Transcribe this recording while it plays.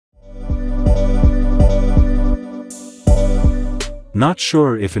Not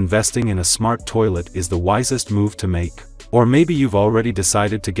sure if investing in a smart toilet is the wisest move to make? Or maybe you've already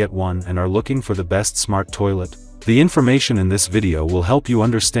decided to get one and are looking for the best smart toilet? The information in this video will help you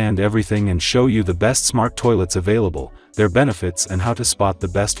understand everything and show you the best smart toilets available, their benefits and how to spot the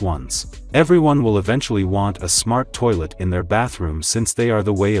best ones. Everyone will eventually want a smart toilet in their bathroom since they are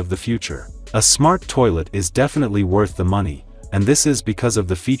the way of the future. A smart toilet is definitely worth the money, and this is because of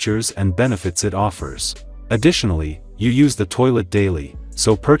the features and benefits it offers. Additionally, you use the toilet daily,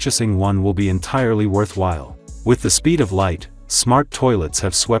 so purchasing one will be entirely worthwhile. With the speed of light, smart toilets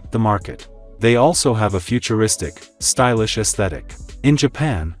have swept the market. They also have a futuristic, stylish aesthetic. In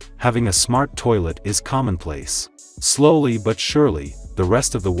Japan, having a smart toilet is commonplace. Slowly but surely, the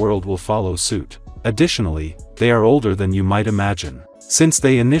rest of the world will follow suit. Additionally, they are older than you might imagine. Since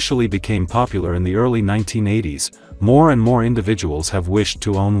they initially became popular in the early 1980s, more and more individuals have wished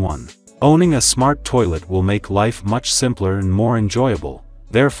to own one. Owning a smart toilet will make life much simpler and more enjoyable.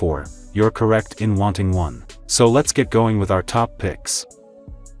 Therefore, you're correct in wanting one. So let's get going with our top picks.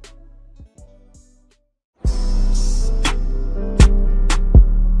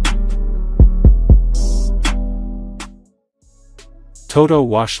 Toto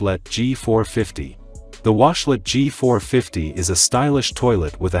Washlet G450. The Washlet G450 is a stylish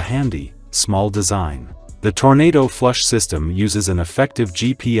toilet with a handy, small design. The Tornado Flush system uses an effective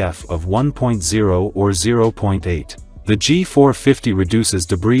GPF of 1.0 or 0.8. The G450 reduces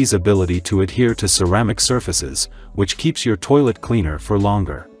debris' ability to adhere to ceramic surfaces, which keeps your toilet cleaner for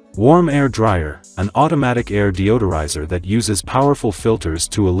longer. Warm Air Dryer, an automatic air deodorizer that uses powerful filters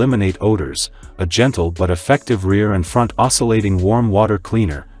to eliminate odors, a gentle but effective rear and front oscillating warm water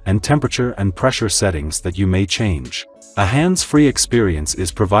cleaner, and temperature and pressure settings that you may change. A hands-free experience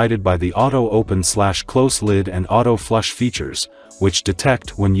is provided by the auto open/close lid and auto flush features, which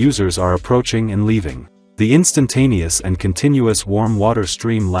detect when users are approaching and leaving. The instantaneous and continuous warm water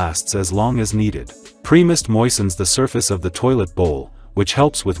stream lasts as long as needed. Pre-mist moistens the surface of the toilet bowl, which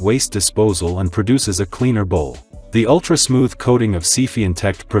helps with waste disposal and produces a cleaner bowl. The ultra-smooth coating of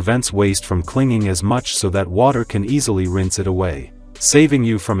Stylement prevents waste from clinging as much so that water can easily rinse it away, saving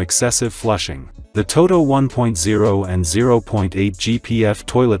you from excessive flushing. The Toto 1.0 and 0.8 GPF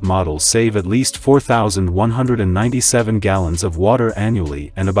toilet models save at least 4,197 gallons of water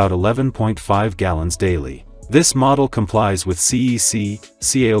annually and about 11.5 gallons daily. This model complies with CEC,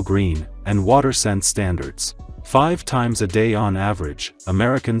 CAO Green, and WaterSense standards. 5 times a day on average,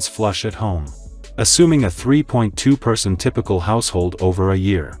 Americans flush at home. Assuming a 3.2-person typical household over a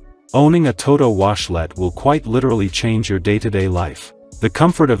year. Owning a Toto Washlet will quite literally change your day-to-day life. The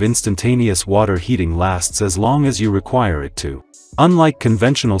comfort of instantaneous water heating lasts as long as you require it to. Unlike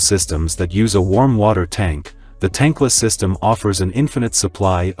conventional systems that use a warm water tank, the tankless system offers an infinite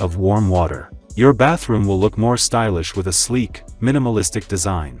supply of warm water. Your bathroom will look more stylish with a sleek, minimalistic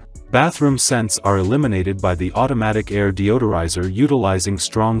design. Bathroom scents are eliminated by the automatic air deodorizer utilizing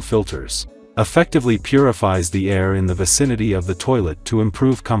strong filters. Effectively purifies the air in the vicinity of the toilet to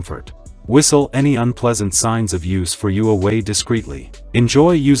improve comfort. Whistle any unpleasant signs of use for you away discreetly.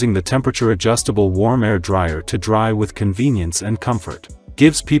 Enjoy using the temperature-adjustable warm air dryer to dry with convenience and comfort.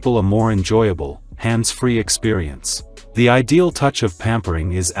 Gives people a more enjoyable, hands-free experience. The ideal touch of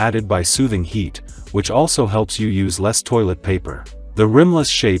pampering is added by soothing heat, which also helps you use less toilet paper. The rimless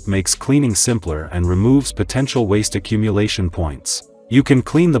shape makes cleaning simpler and removes potential waste accumulation points. You can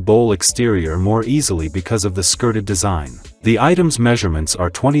clean the bowl exterior more easily because of the skirted design. The item's measurements are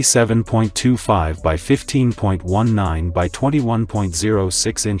 27.25 by 15.19 by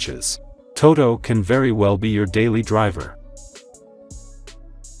 21.06 inches. Toto can very well be your daily driver.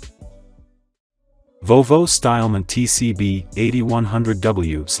 Vovo Stylement TCB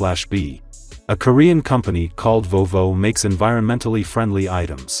 8100W/B. A Korean company called Vovo makes environmentally friendly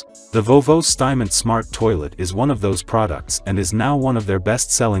items. The Vovo Stylement Smart Toilet is one of those products and is now one of their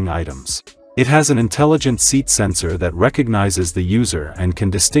best-selling items. It has an intelligent seat sensor that recognizes the user and can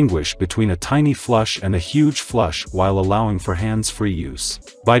distinguish between a tiny flush and a huge flush while allowing for hands-free use.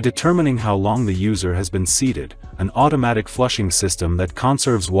 By determining how long the user has been seated, an automatic flushing system that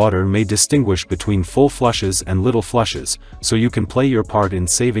conserves water may distinguish between full flushes and little flushes, so you can play your part in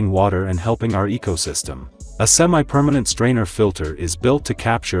saving water and helping our ecosystem. A semi-permanent strainer filter is built to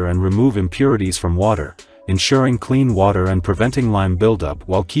capture and remove impurities from water, ensuring clean water and preventing lime buildup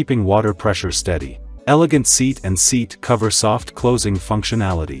while keeping water pressure steady. Elegant seat and seat cover soft closing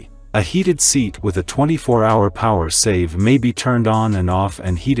functionality. A heated seat with a 24-hour power save may be turned on and off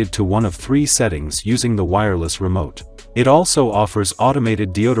and heated to one of 3 settings using the wireless remote. It also offers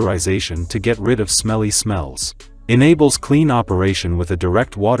automated deodorization to get rid of smelly smells. Enables clean operation with a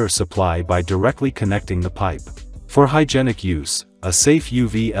direct water supply by directly connecting the pipe. For hygienic use, a safe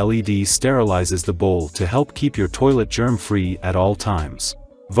UV LED sterilizes the bowl to help keep your toilet germ-free at all times.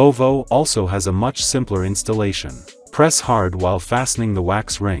 Vovo also has a much simpler installation. Press hard while fastening the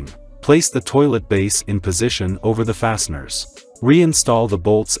wax ring. Place the toilet base in position over the fasteners. Reinstall the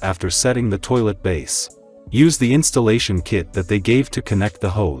bolts after setting the toilet base. Use the installation kit that they gave to connect the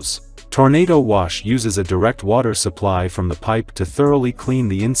hose. Tornado Wash uses a direct water supply from the pipe to thoroughly clean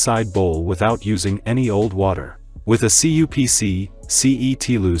the inside bowl without using any old water. With a CUPC,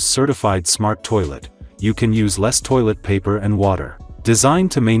 CE-TLUS certified smart toilet, you can use less toilet paper and water.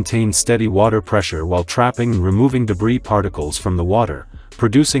 Designed to maintain steady water pressure while trapping and removing debris particles from the water,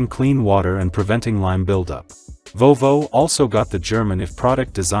 producing clean water and preventing lime buildup. Vovo also got the German IF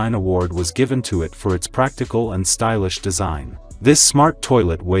Product Design Award was given to it for its practical and stylish design. This smart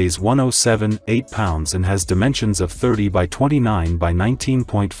toilet weighs 107.8 pounds and has dimensions of 30 by 29 by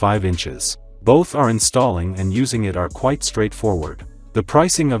 19.5 inches. Both are installing and using it are quite straightforward. The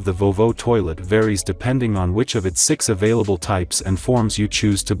pricing of the Vovo toilet varies depending on which of its 6 available types and forms you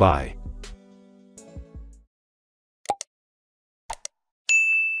choose to buy.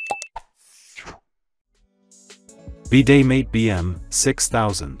 BidetMate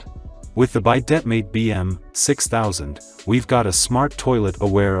BM-6000. With the BidetMate BM-6000, we've got a smart toilet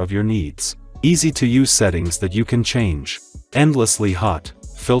aware of your needs. Easy-to-use settings that you can change. Endlessly hot,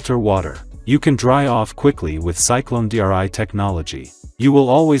 filter water. You can dry off quickly with Cyclone DRI technology. You will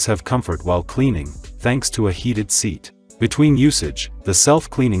always have comfort while cleaning, thanks to a heated seat. Between usage, the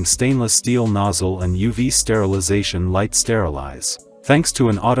self-cleaning stainless steel nozzle and UV sterilization light sterilize. Thanks to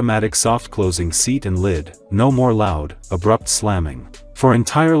an automatic soft-closing seat and lid, no more loud, abrupt slamming. For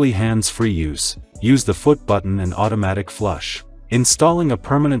entirely hands-free use, use the foot button and automatic flush. Installing a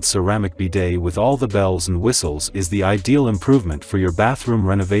permanent ceramic bidet with all the bells and whistles is the ideal improvement for your bathroom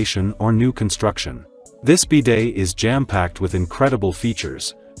renovation or new construction. This bidet is jam-packed with incredible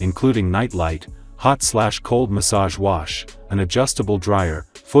features, including night light, hot/cold massage wash, an adjustable dryer,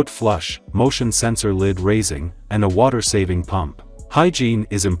 foot flush, motion sensor lid raising, and a water-saving pump. Hygiene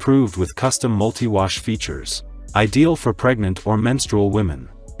is improved with custom multi-wash features. Ideal for pregnant or menstrual women.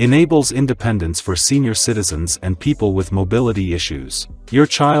 Enables independence for senior citizens and people with mobility issues. Your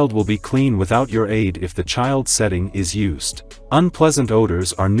child will be clean without your aid if the child setting is used. Unpleasant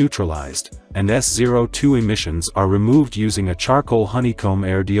odors are neutralized, and SO2 emissions are removed using a charcoal honeycomb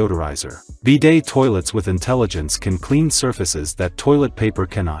air deodorizer. Bidet toilets with intelligence can clean surfaces that toilet paper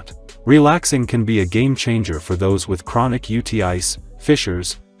cannot. Relaxing can be a game changer for those with chronic UTIs,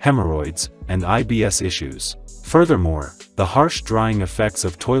 fissures, hemorrhoids, and IBS issues. Furthermore, the harsh drying effects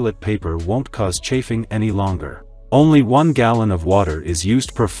of toilet paper won't cause chafing any longer. Only 1 gallon of water is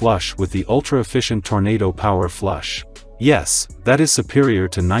used per flush with the ultra-efficient Tornado Power Flush. Yes, that is superior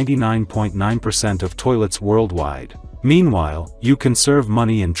to 99.9% of toilets worldwide. Meanwhile, you can save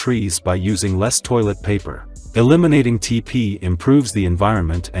money in trees by using less toilet paper. Eliminating TP improves the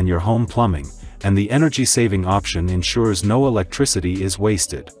environment and your home plumbing, and the energy-saving option ensures no electricity is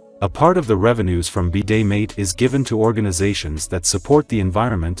wasted. A part of the revenues from BidetMate is given to organizations that support the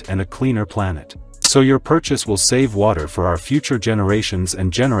environment and a cleaner planet. So your purchase will save water for our future generations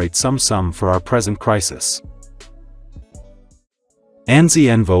and generate some sum for our present crisis. Anzzi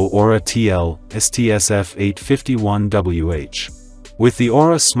Envo Aura TL STSF851WH. With the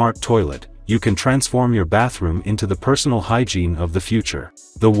Aura Smart Toilet, you can transform your bathroom into the personal hygiene of the future.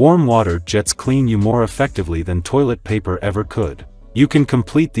 The warm water jets clean you more effectively than toilet paper ever could. You can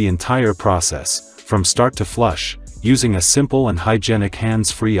complete the entire process, from start to flush, using a simple and hygienic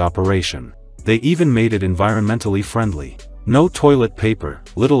hands-free operation. They even made it environmentally friendly. No toilet paper,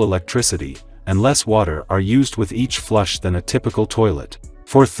 little electricity, and less water are used with each flush than a typical toilet.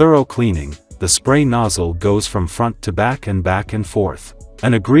 For thorough cleaning, the spray nozzle goes from front to back and forth.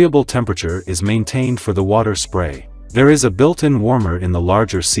 An agreeable temperature is maintained for the water spray. There is a built-in warmer in the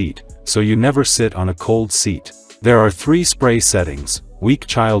larger seat, so you never sit on a cold seat. There are 3 spray settings: weak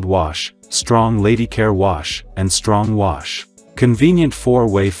child wash, strong lady care wash, and strong wash. Convenient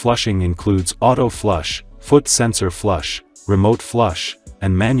 4-way flushing includes auto flush, foot sensor flush, remote flush,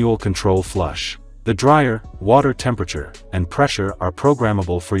 and manual control flush. The dryer, water temperature, and pressure are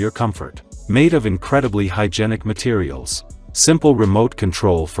programmable for your comfort. Made of incredibly hygienic materials. Simple remote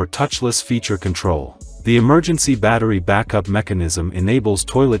control for touchless feature control. The emergency battery backup mechanism enables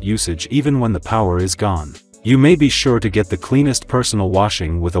toilet usage even when the power is gone. You may be sure to get the cleanest personal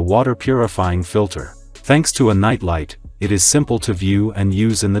washing with a water purifying filter. Thanks to a night light, it is simple to view and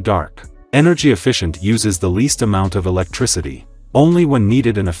use in the dark. Energy efficient, uses the least amount of electricity. Only when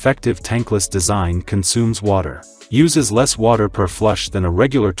needed. An effective tankless design consumes water. Uses less water per flush than a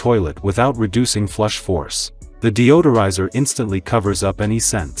regular toilet without reducing flush force. The deodorizer instantly covers up any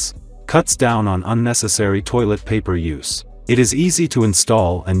scents. Cuts down on unnecessary toilet paper use. It is easy to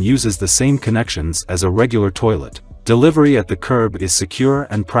install and uses the same connections as a regular toilet. Delivery at the curb is secure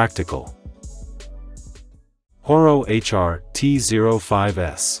and practical. Horow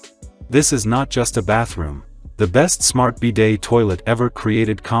HR-T05S. This is not just a bathroom. The best smart bidet toilet ever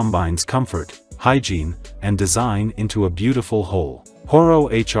created combines comfort, hygiene, and design into a beautiful whole. Horow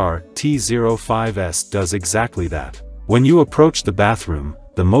HR-T05S does exactly that. When you approach the bathroom,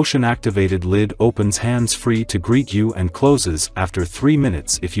 the motion-activated lid opens hands-free to greet you and closes after 3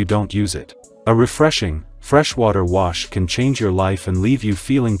 minutes if you don't use it. A refreshing, freshwater wash can change your life and leave you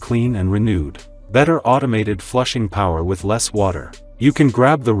feeling clean and renewed. Better automated flushing power with less water. You can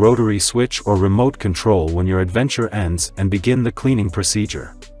grab the rotary switch or remote control when your adventure ends and begin the cleaning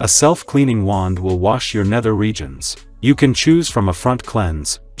procedure. A self-cleaning wand will wash your nether regions. You can choose from a front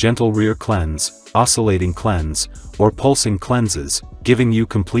cleanse, gentle rear cleanse, oscillating cleanse, or pulsing cleanses, giving you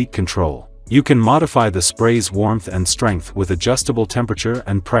complete control. You can modify the spray's warmth and strength with adjustable temperature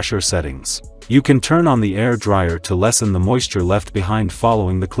and pressure settings. You can turn on the air dryer to lessen the moisture left behind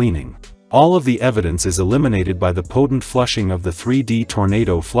following the cleaning. All of the evidence is eliminated by the potent flushing of the 3D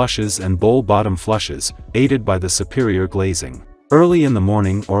tornado flushes and bowl bottom flushes, aided by the superior glazing. Early in the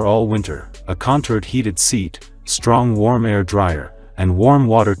morning or all winter, a contoured heated seat, strong warm air dryer, and warm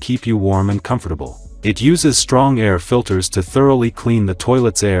water keep you warm and comfortable. It uses strong air filters to thoroughly clean the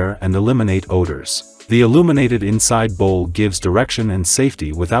toilet's air and eliminate odors. The illuminated inside bowl gives direction and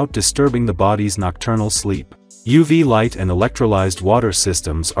safety without disturbing the body's nocturnal sleep. UV light and electrolyzed water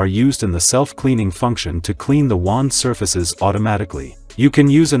systems are used in the self-cleaning function to clean the wand surfaces automatically. You can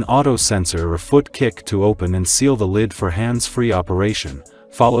use an auto sensor or foot kick to open and seal the lid for hands-free operation,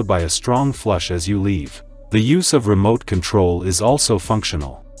 followed by a strong flush as you leave. The use of remote control is also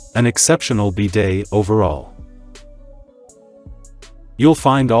functional. An exceptional bidet overall. You'll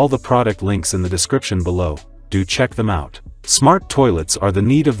find all the product links in the description below. Do check them out. Smart toilets are the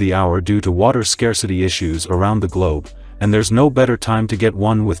need of the hour due to water scarcity issues around the globe, and there's no better time to get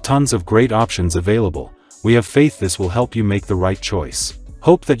one with tons of great options available. We have faith this will help you make the right choice.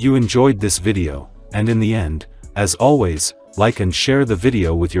 Hope that you enjoyed this video, and in the end, as always, like and share the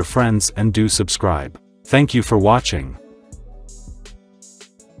video with your friends and do subscribe. Thank you for watching.